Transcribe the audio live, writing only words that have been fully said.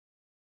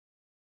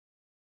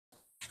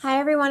Hi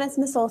everyone, it's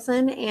Miss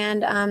Olson,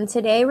 and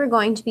today we're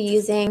going to be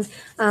using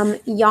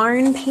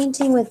yarn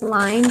painting with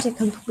line to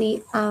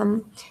complete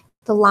the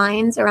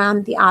lines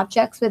around the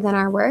objects within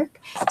our work.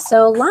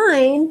 So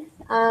line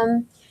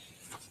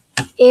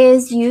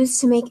is used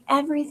to make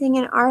everything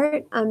in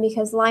art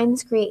because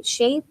lines create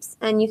shapes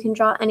and you can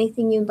draw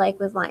anything you'd like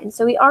with lines.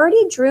 So we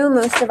already drew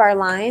most of our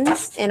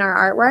lines in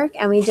our artwork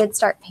and we did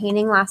start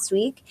painting last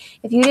week.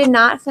 If you did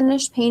not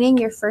finish painting,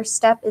 your first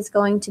step is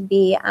going to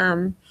be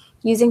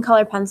using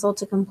colored pencil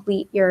to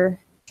complete your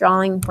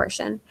drawing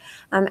portion.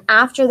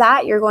 After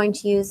that, you're going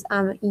to use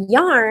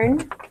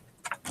yarn,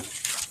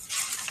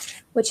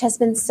 which has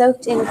been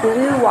soaked in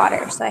glue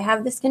water. So I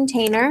have this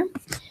container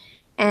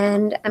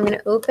and I'm going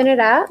to open it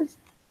up.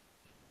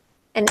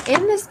 And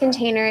in this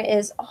container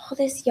is all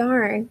this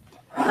yarn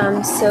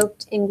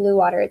soaked in glue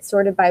water. It's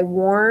sorted by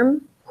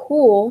warm,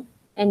 cool,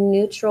 and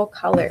neutral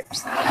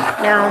colors.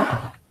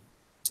 Now,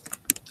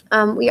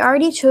 we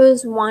already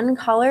chose one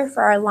color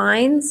for our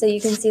lines, so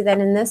you can see that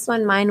in this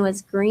one, mine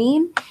was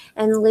green.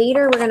 And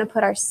later, we're going to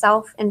put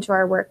ourselves into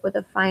our work with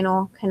a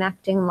final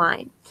connecting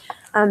line.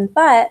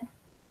 But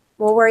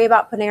we'll worry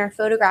about putting our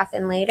photograph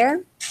in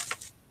later.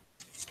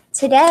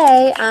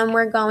 Today,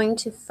 we're going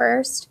to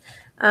first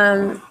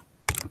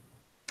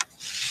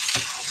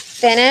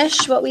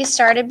finish what we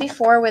started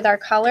before with our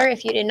color.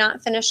 If you did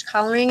not finish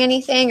coloring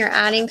anything or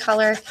adding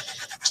color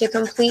to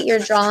complete your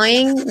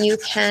drawing, you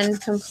can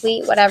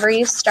complete whatever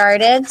you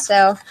started.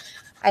 So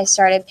I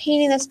started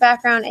painting this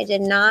background. I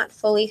did not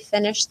fully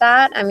finish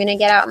that. I'm going to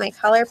get out my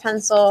color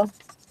pencil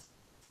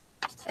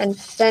and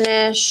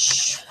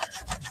finish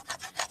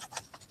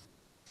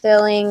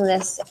filling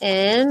this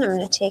in. I'm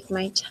going to take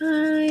my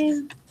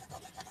time,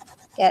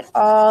 get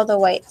all the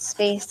white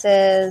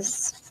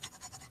spaces,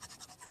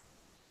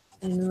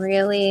 and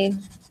really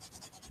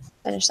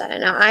finish that.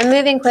 Now I'm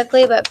moving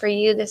quickly, but for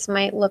you this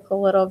might look a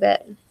little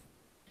bit,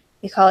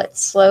 we call it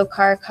slow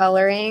car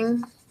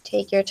coloring.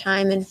 Take your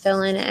time and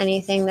fill in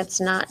anything that's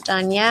not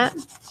done yet.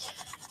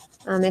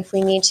 If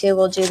we need to,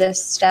 we'll do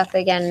this step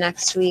again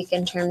next week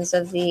in terms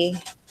of the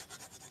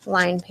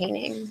line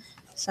painting.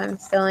 So I'm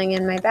filling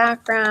in my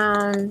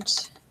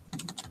background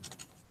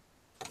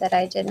that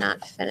I did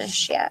not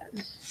finish yet.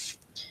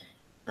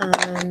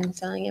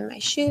 Filling in my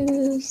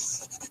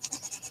shoes,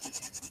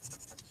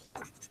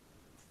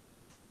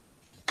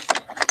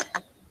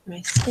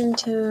 my skin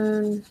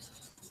tone.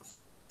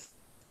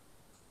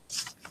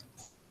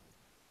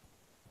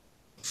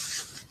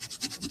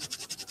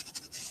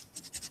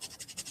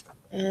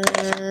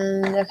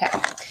 And okay.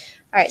 All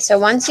right, so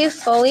once you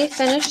fully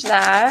finish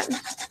that,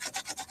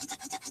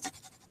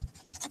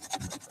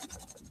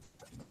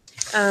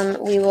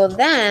 we will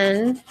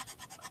then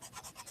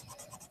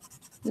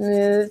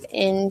move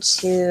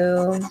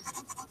into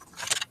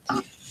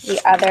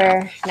the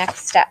other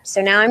next step.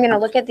 So now I'm going to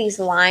look at these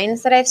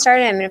lines that I've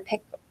started. I'm going to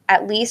pick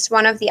at least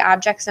one of the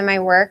objects in my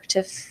work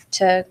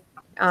to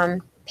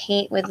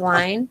paint with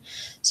line.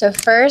 So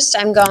first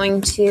I'm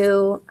going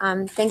to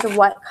think of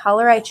what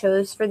color I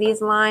chose for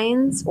these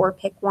lines, or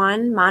pick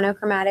one,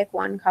 monochromatic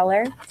one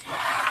color.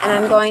 And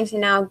I'm going to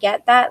now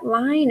get that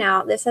line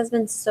out. This has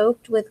been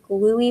soaked with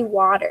gluey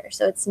water,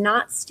 so it's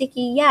not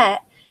sticky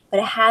yet, but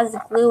it has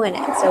glue in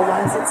it. So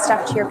once it's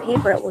stuck to your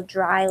paper, it will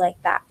dry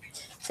like that.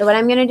 So what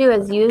I'm going to do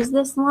is use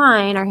this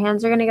line. Our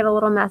hands are going to get a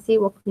little messy.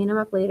 We'll clean them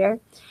up later.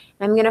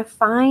 I'm going to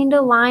find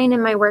a line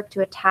in my work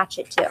to attach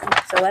it to.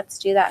 So let's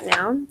do that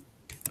now.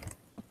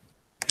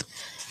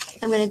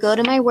 I'm going to go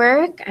to my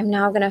work. I'm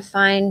now going to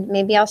find,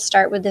 maybe I'll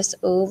start with this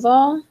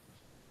oval,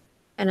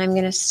 and I'm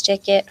going to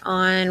stick it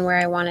on where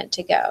I want it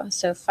to go.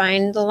 So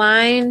find the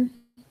line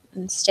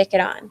and stick it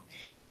on.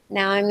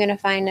 Now I'm going to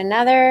find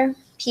another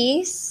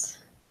piece,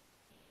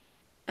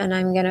 and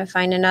I'm going to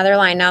find another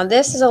line. Now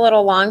this is a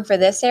little long for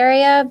this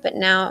area, but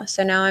now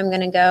I'm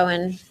going to go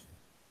and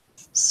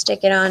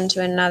stick it on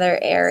to another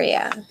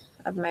area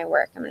of my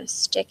work. I'm going to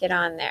stick it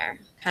on there,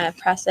 kind of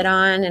press it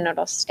on, and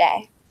it'll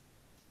stay.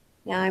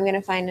 Now I'm going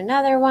to find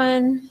another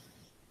one.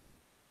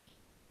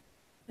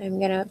 I'm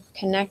going to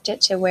connect it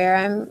to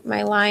where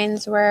my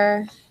lines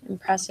were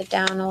and press it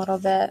down a little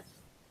bit.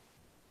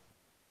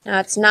 Now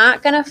it's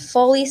not going to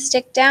fully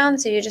stick down,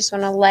 so you just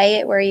want to lay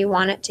it where you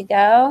want it to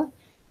go.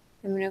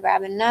 I'm going to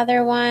grab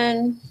another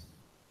one.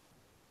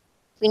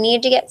 If we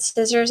need to get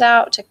scissors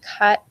out to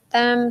cut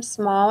them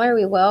smaller,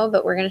 we will,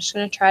 but we're just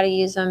going to try to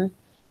use them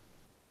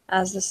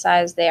as the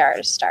size they are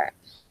to start.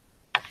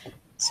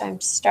 So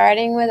I'm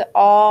starting with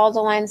all the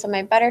lines on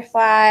my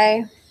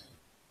butterfly.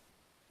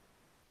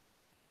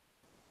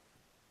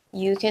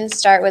 You can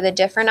start with a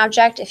different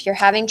object. If you're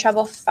having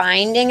trouble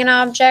finding an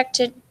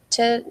object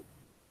to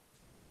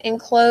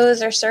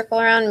enclose or circle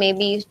around,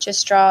 maybe you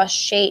just draw a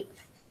shape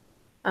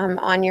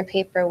on your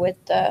paper with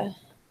the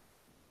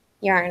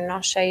yarn, and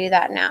I'll show you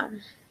that now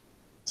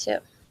too.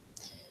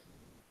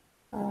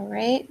 All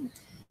right.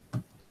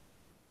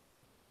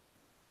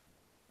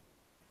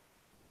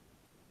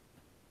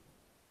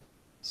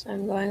 So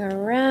I'm going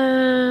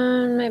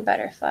around my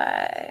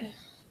butterfly.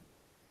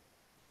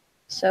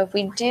 So if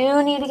we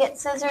do need to get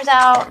scissors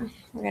out,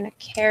 we're going to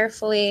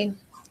carefully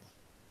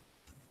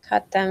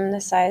cut them the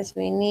size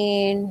we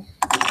need,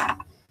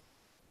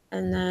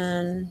 and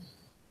then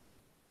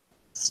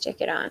stick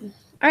it on.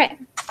 All right,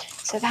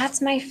 so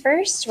that's my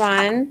first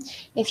one.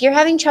 If you're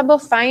having trouble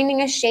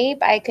finding a shape,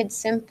 I could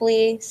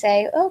simply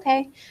say,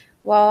 okay,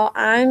 well,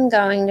 I'm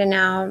going to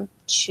now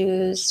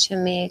choose to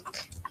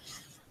make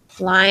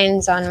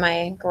lines on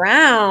my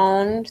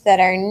ground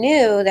that are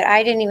new that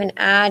I didn't even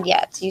add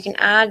yet. So you can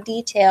add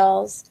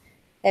details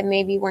that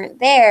maybe weren't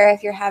there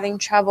if you're having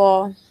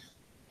trouble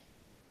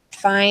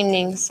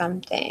finding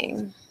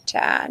something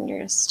to add. And you're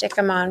going to stick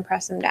them on,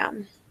 press them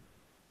down.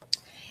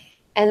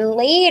 And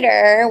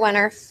later, when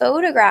our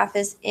photograph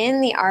is in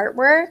the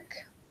artwork,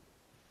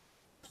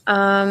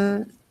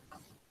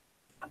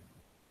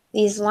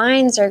 these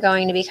lines are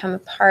going to become a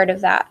part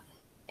of that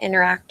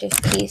interactive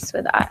piece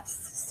with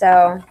us.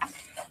 So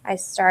I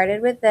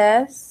started with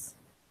this.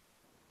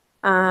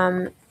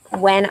 When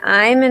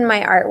I'm in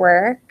my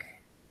artwork,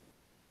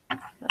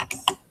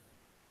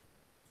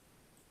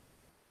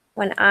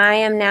 when I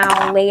am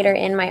now later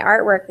in my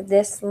artwork,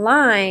 this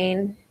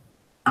line,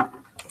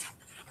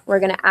 we're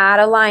going to add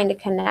a line to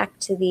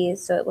connect to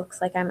these so it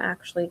looks like I'm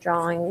actually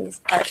drawing these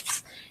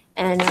parts.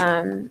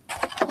 And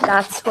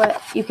that's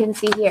what you can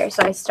see here.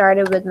 So I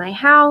started with my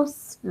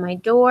house, my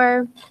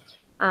door.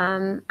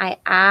 I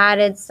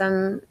added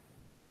some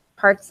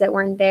parts that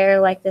weren't there,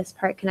 like this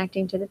part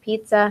connecting to the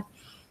pizza.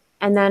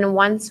 And then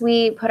once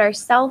we put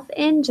ourselves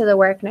into the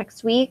work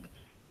next week,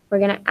 we're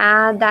going to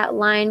add that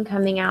line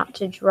coming out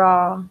to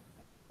draw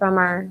from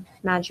our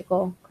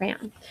magical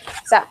crayon.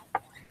 So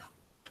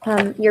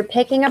you're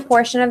picking a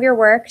portion of your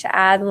work to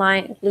add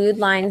glued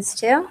lines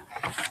to.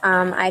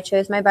 I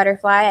chose my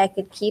butterfly. I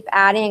could keep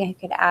adding. I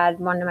could add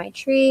one to my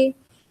tree.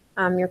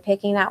 You're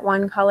picking that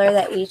one color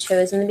that you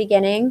chose in the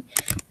beginning.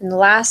 And the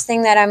last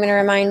thing that I'm going to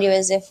remind you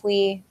is if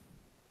we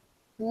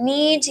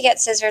need to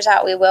get scissors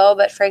out, we will.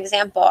 But for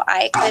example,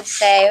 I could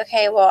say,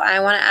 okay, well, I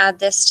want to add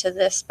this to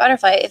this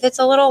butterfly. If it's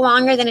a little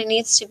longer than it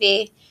needs to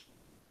be,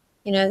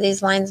 you know,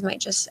 these lines might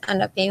just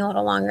end up being a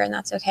little longer, and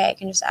that's okay. I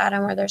can just add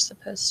them where they're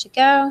supposed to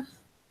go.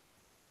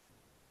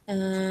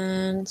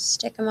 And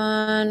stick them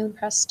on,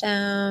 press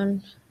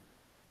down,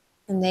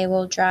 and they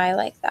will dry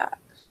like that.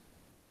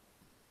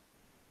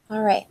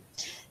 All right,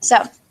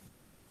 so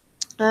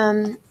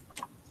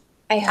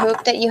I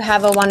hope that you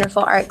have a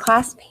wonderful art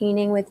class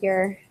painting with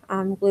your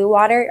glue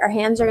water. Our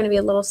hands are going to be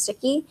a little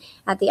sticky.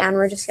 At the end,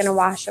 we're just going to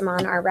wash them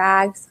on our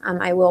rags.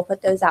 I will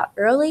put those out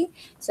early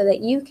so that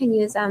you can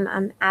use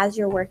them as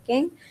you're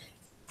working.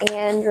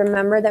 And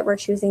remember that we're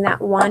choosing that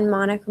one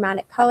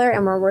monochromatic color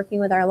and we're working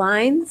with our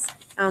lines.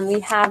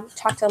 We have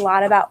talked a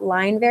lot about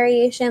line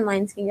variation.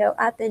 Lines can go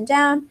up and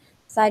down,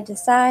 side to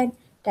side,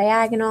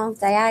 diagonal,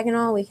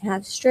 diagonal. We can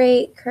have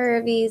straight,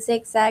 curvy,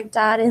 zigzag,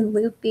 dotted,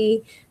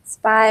 loopy,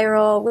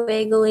 spiral,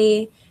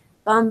 wiggly,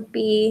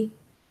 bumpy,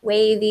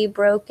 wavy,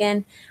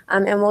 broken.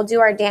 And we'll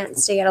do our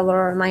dance to get a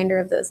little reminder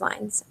of those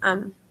lines.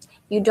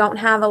 You don't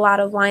have a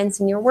lot of lines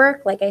in your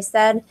work. Like I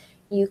said,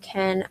 you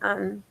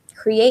can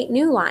create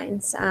new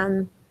lines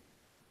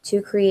to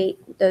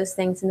create those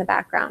things in the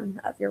background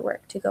of your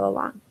work to go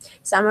along.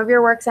 Some of your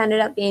works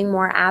ended up being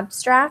more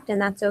abstract, and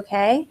that's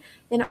okay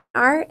in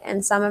art,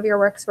 and some of your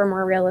works were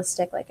more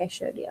realistic, like I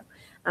showed you,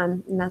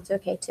 and that's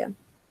okay too.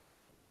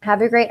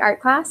 Have a great art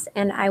class,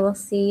 and I will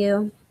see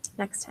you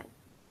next time.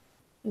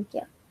 Thank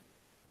you.